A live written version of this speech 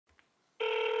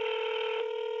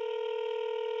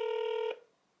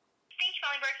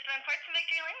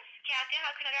Kathy,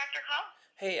 how can I direct your call?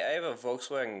 Hey, I have a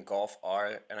Volkswagen Golf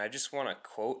R, and I just want a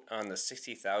quote on the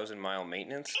 60,000-mile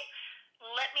maintenance.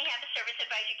 Let me have the service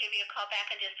advisor give you a call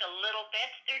back in just a little bit.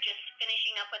 They're just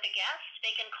finishing up with a guest.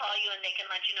 They can call you and they can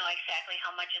let you know exactly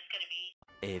how much it's going to be.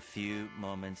 A few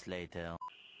moments later.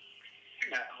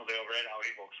 Matt, Jose over at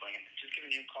Audi Volkswagen. Just giving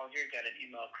you a call here. Got an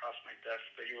email across my desk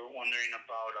that you were wondering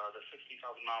about the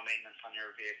 60,000-mile maintenance on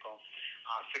your vehicle.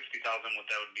 60,000, what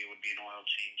that would be an oil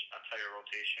change, a tire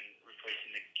rotation,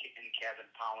 replacing the in-cabin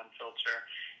pollen filter,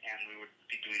 and we would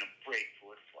be doing a brake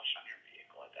fluid flush on your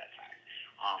vehicle at that time.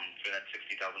 For that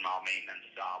 60,000-mile maintenance,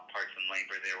 parts and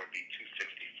labor there would be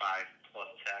 $265 plus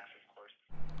tax, of course.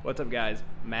 What's up, guys?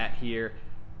 Matt here.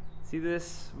 See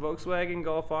this Volkswagen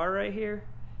Golf R right here?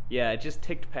 Yeah, it just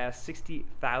ticked past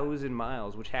 60,000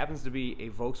 miles, which happens to be a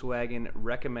Volkswagen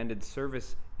recommended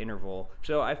service interval.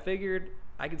 So I figured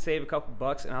I could save a couple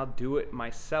bucks and I'll do it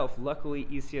myself. Luckily,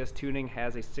 ECS Tuning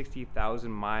has a 60,000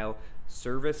 mile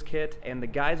service kit, and the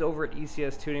guys over at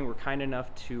ECS Tuning were kind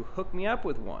enough to hook me up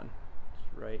with one.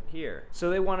 It's right here. So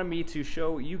they wanted me to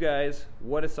show you guys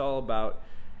what it's all about.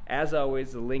 As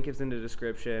always, the link is in the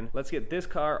description. Let's get this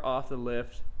car off the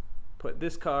lift, put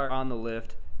this car on the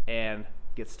lift, and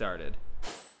get started.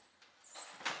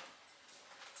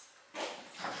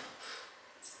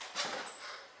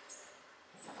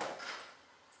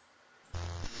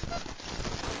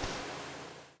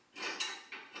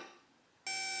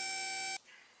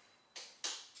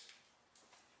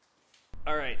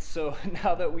 Alright, so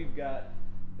now that we've got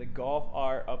the Golf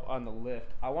R up on the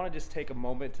lift, I want to just take a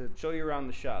moment to show you around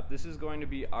the shop. This is going to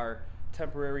be our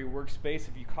temporary workspace.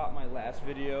 If you caught my last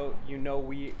video, you know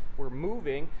we were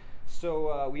moving.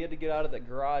 So we had to get out of the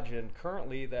garage, and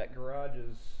currently that garage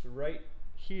is right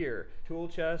here. Tool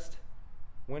chest,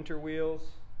 winter wheels,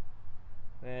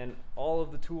 and all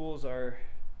of the tools are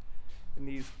in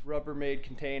these Rubbermaid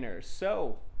containers.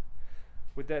 So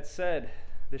with that said,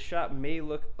 the shop may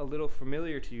look a little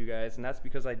familiar to you guys, and that's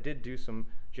because I did do some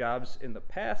jobs in the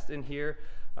past in here,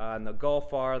 on the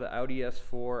Golf R, the Audi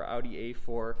S4, Audi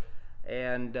A4,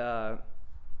 and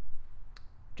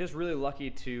just really lucky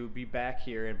to be back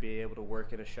here and be able to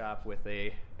work in a shop with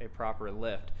a proper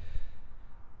lift.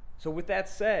 So with that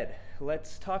said,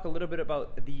 let's talk a little bit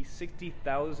about the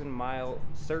 60,000 mile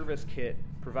service kit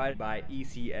provided by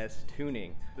ECS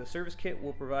Tuning. The service kit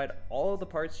will provide all of the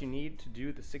parts you need to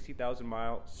do the 60,000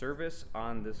 mile service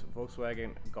on this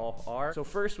Volkswagen Golf R. So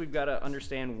first we've got to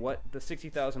understand what the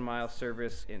 60,000 mile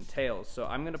service entails. So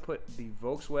I'm going to put the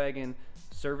Volkswagen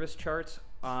service charts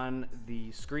on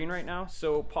the screen right now.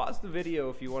 So pause the video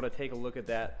if you want to take a look at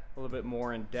that a little bit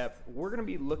more in depth. We're going to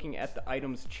be looking at the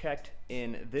items checked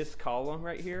in this column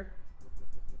right here.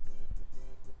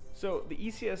 So the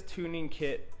ECS Tuning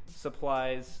Kit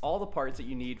supplies all the parts that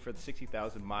you need for the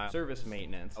 60,000 mile service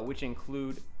maintenance, which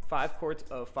include 5 quarts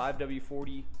of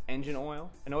 5W40 engine oil,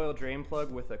 an oil drain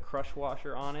plug with a crush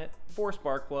washer on it, 4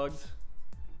 spark plugs,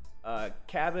 a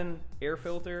cabin air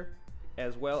filter,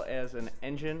 as well as an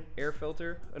engine air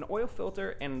filter, an oil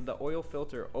filter, and the oil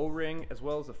filter O-ring, as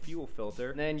well as a fuel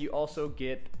filter. And then you also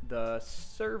get the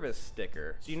service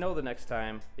sticker, so you know the next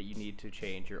time that you need to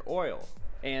change your oil.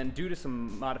 And due to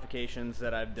some modifications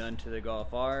that I've done to the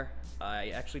Golf R, I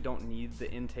actually don't need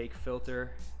the intake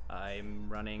filter. I'm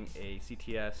running a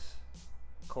CTS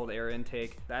cold air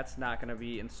intake. That's not going to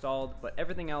be installed, but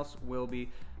everything else will be.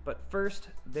 But first,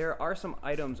 there are some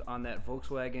items on that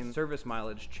Volkswagen service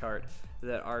mileage chart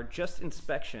that are just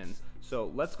inspections.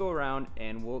 So let's go around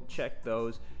and we'll check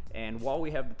those. And while we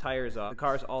have the tires off, the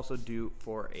car's also due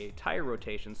for a tire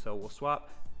rotation. So we'll swap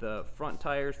the front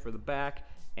tires for the back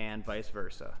and vice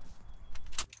versa.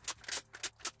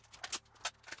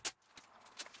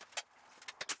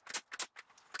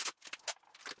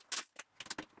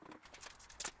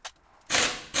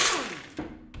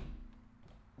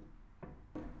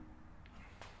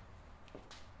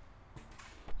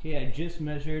 Okay, I just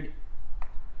measured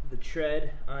the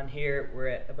tread on here. We're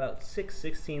at about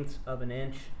 6/16 of an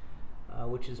inch,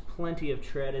 which is plenty of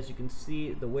tread. As you can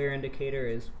see, the wear indicator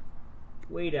is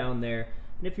way down there.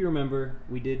 And if you remember,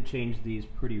 we did change these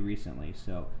pretty recently,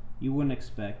 so you wouldn't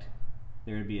expect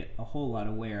there to be a whole lot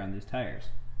of wear on these tires.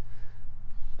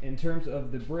 In terms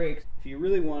of the brakes, if you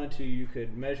really wanted to, you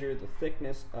could measure the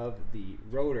thickness of the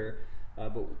rotor,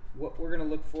 but what we're going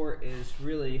to look for is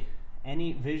really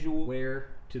any visual wear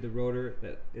to the rotor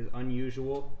that is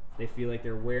unusual. They feel like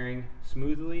they're wearing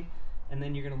smoothly, and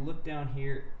then you're going to look down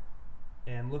here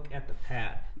and look at the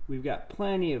pad. We've got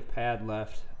plenty of pad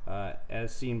left,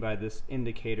 as seen by this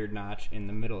indicator notch in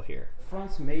the middle here.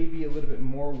 Fronts may be a little bit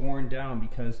more worn down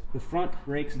because the front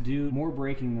brakes do more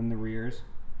braking than the rears,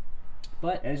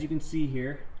 But as you can see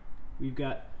here, we've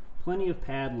got plenty of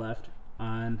pad left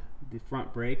on the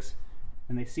front brakes,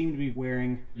 and they seem to be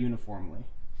wearing uniformly.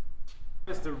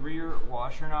 As the rear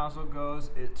washer nozzle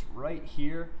goes, it's right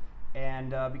here,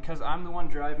 and because I'm the one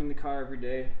driving the car every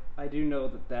day, I do know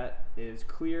that that is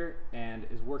clear and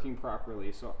is working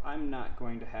properly, so I'm not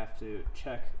going to have to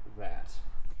check that.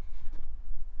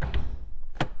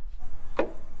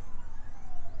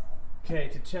 Okay,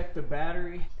 to check the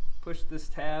battery, push this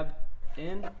tab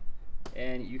in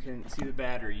and you can see the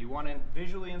battery. You want to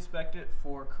visually inspect it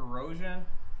for corrosion,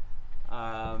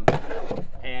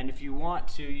 and if you want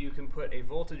to, you can put a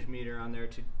voltage meter on there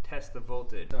to test the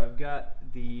voltage. So I've got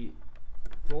the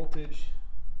voltage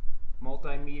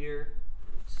multimeter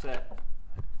set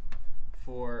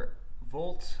for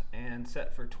volts and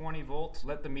set for 20 volts.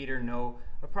 Let the meter know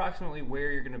approximately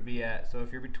where you're going to be at. So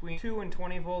if you're between 2 and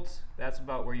 20 volts, that's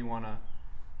about where you want to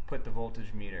put the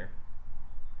voltage meter.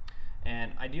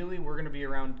 And ideally we're going to be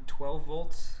around 12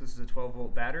 volts. This is a 12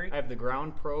 volt battery. I have the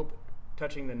ground probe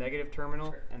touching the negative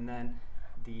terminal, and then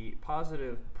the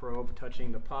positive probe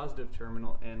touching the positive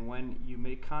terminal, and when you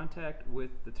make contact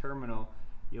with the terminal,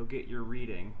 you'll get your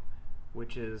reading,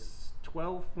 which is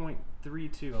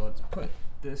 12.32. So let's put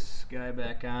this guy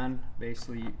back on.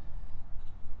 Basically,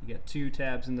 you got two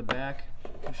tabs in the back,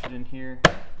 push it in here,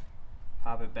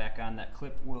 pop it back on. That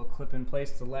clip will clip in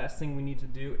place. The last thing we need to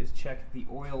do is check the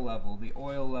oil level. The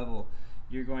oil level,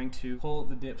 you're going to pull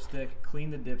the dipstick, clean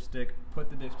the dipstick, put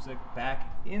the dipstick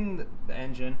back in the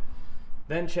engine,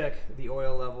 then check the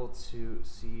oil level to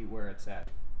see where it's at.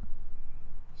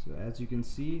 So as you can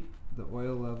see, the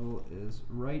oil level is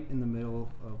right in the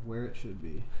middle of where it should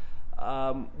be.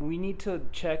 We need to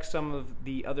check some of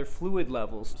the other fluid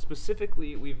levels.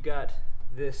 Specifically, we've got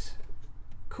this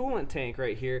coolant tank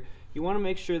right here. You want to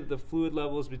make sure that the fluid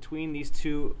level is between these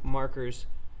two markers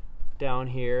down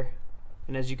here.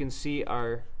 And as you can see,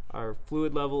 our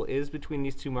fluid level is between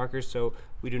these two markers, so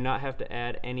we do not have to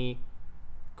add any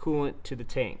coolant to the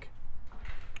tank.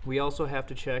 We also have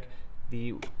to check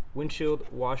the windshield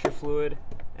washer fluid,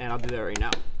 and I'll do that right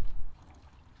now.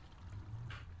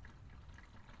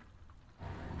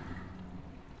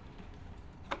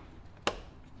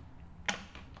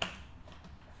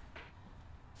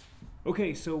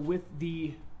 Okay, so with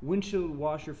the windshield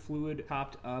washer fluid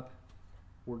topped up,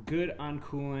 we're good on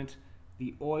coolant.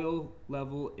 The oil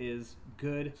level is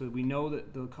good, so we know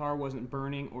that the car wasn't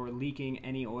burning or leaking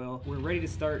any oil. We're ready to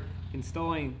start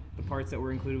installing the parts that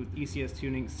were included with ECS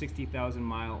Tuning 60,000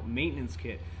 mile maintenance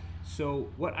kit. So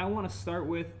what I want to start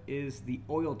with is the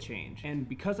oil change. And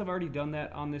because I've already done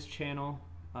that on this channel,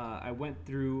 I went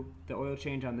through the oil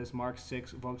change on this Mark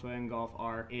 6 Volkswagen Golf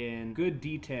R in good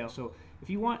detail. So if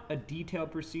you want a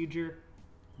detailed procedure,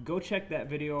 go check that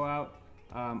video out.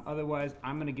 Otherwise,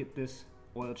 I'm going to get this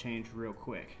oil change real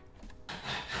quick.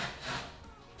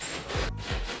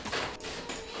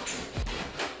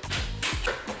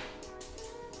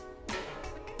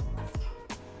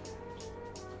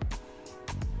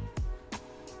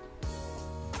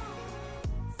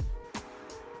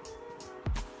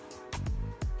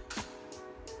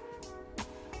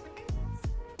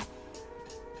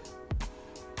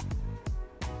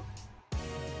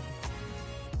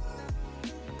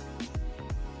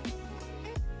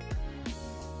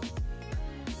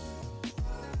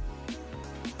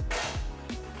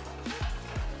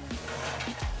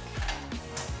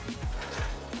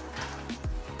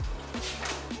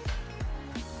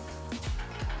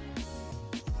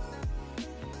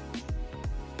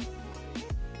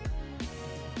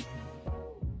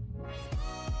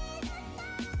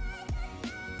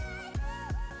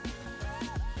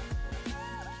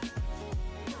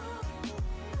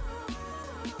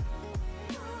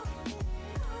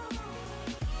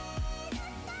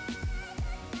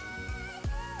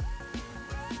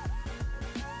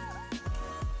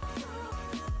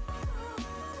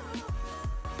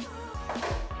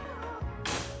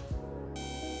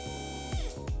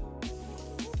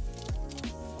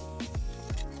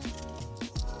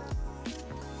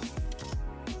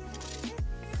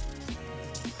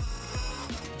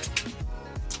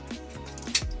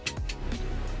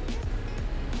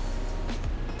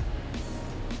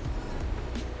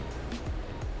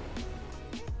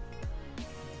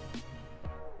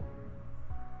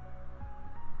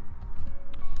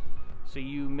 So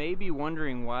you may be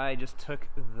wondering why I just took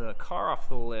the car off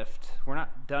the lift. We're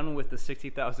not done with the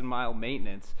 60,000 mile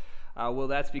maintenance. Well,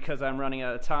 that's because I'm running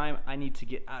out of time. I need to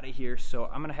get out of here, so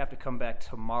I'm gonna have to come back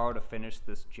tomorrow to finish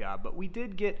this job. But we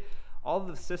did get all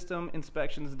the system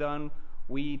inspections done.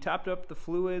 We topped up the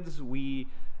fluids, we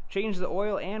changed the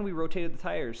oil, and we rotated the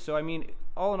tires. So I mean,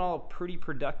 all in all, a pretty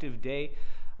productive day.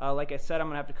 Like I said, I'm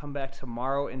going to have to come back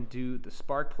tomorrow and do the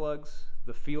spark plugs,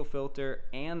 the fuel filter,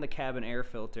 and the cabin air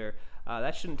filter.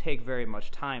 That shouldn't take very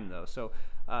much time though, so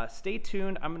stay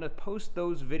tuned. I'm going to post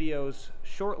those videos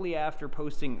shortly after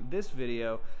posting this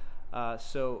video.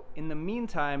 So in the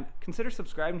meantime, consider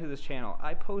subscribing to this channel.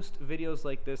 I post videos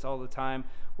like this all the time,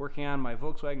 working on my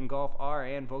Volkswagen Golf R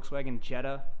and Volkswagen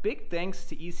Jetta. Big thanks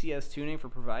to ECS Tuning for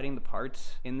providing the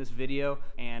parts in this video.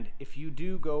 And if you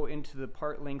do go into the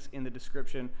part links in the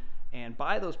description and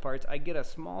buy those parts, I get a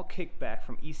small kickback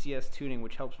from ECS Tuning,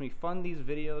 which helps me fund these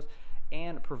videos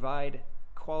and provide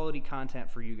quality content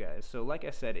for you guys. So like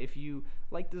I said, if you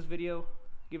like this video,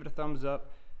 give it a thumbs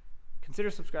up.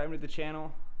 Consider subscribing to the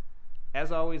channel.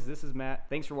 As always, this is Matt.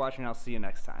 Thanks for watching. I'll see you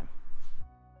next time.